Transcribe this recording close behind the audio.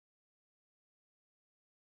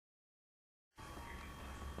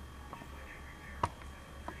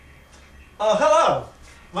Oh, hello!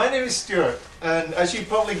 My name is Stuart, and as you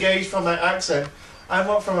probably gauged from my accent, I'm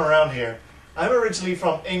not from around here. I'm originally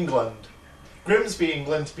from England. Grimsby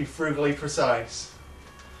England, to be frugally precise.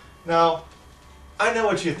 Now, I know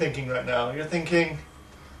what you're thinking right now. You're thinking,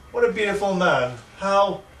 what a beautiful man.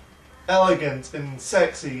 How elegant and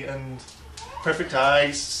sexy and perfect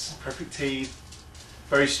eyes, perfect teeth,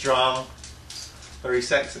 very strong, very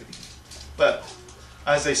sexy. But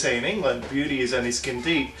as they say in England, beauty is only skin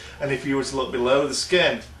deep, and if you were to look below the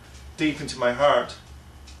skin, deep into my heart,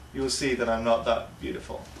 you will see that I'm not that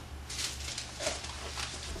beautiful.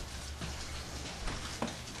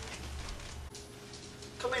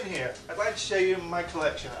 Come in here. I'd like to show you my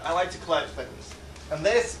collection. I like to collect things. And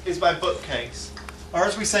this is my bookcase, or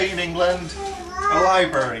as we say in England, a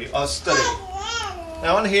library or study.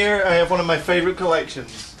 Now on here I have one of my favourite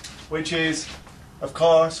collections, which is, of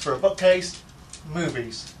course, for a bookcase,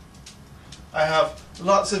 movies. I have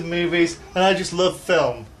lots of movies and I just love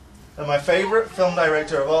film. And my favourite film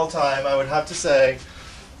director of all time, I would have to say,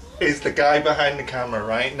 is the guy behind the camera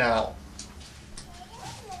right now.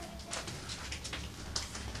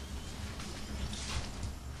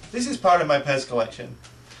 This is part of my Pez collection.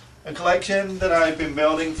 A collection that I've been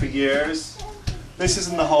building for years. This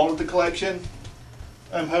isn't the whole of the collection.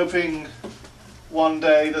 I'm hoping one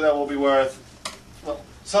day that will be worth, well,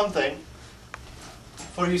 something.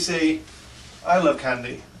 For you see, I love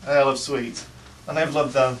candy, and I love sweets, and I've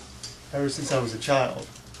loved them ever since I was a child.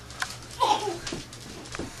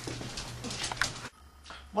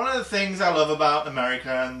 One of the things I love about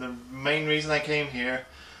America, and the main reason I came here,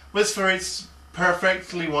 was for its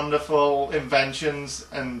perfectly wonderful inventions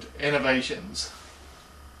and innovations.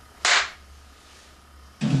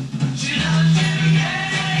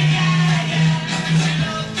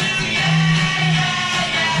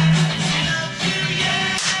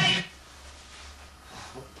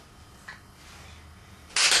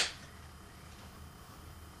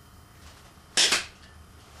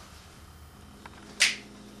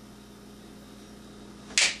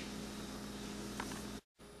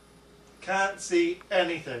 Can't see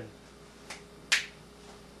anything.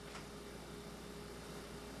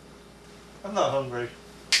 I'm not hungry.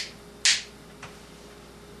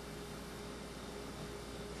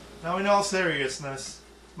 Now in all seriousness,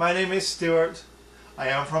 my name is Stuart, I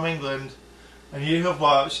am from England, and you have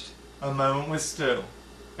watched A Moment with Stu,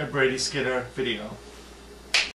 a Brady video.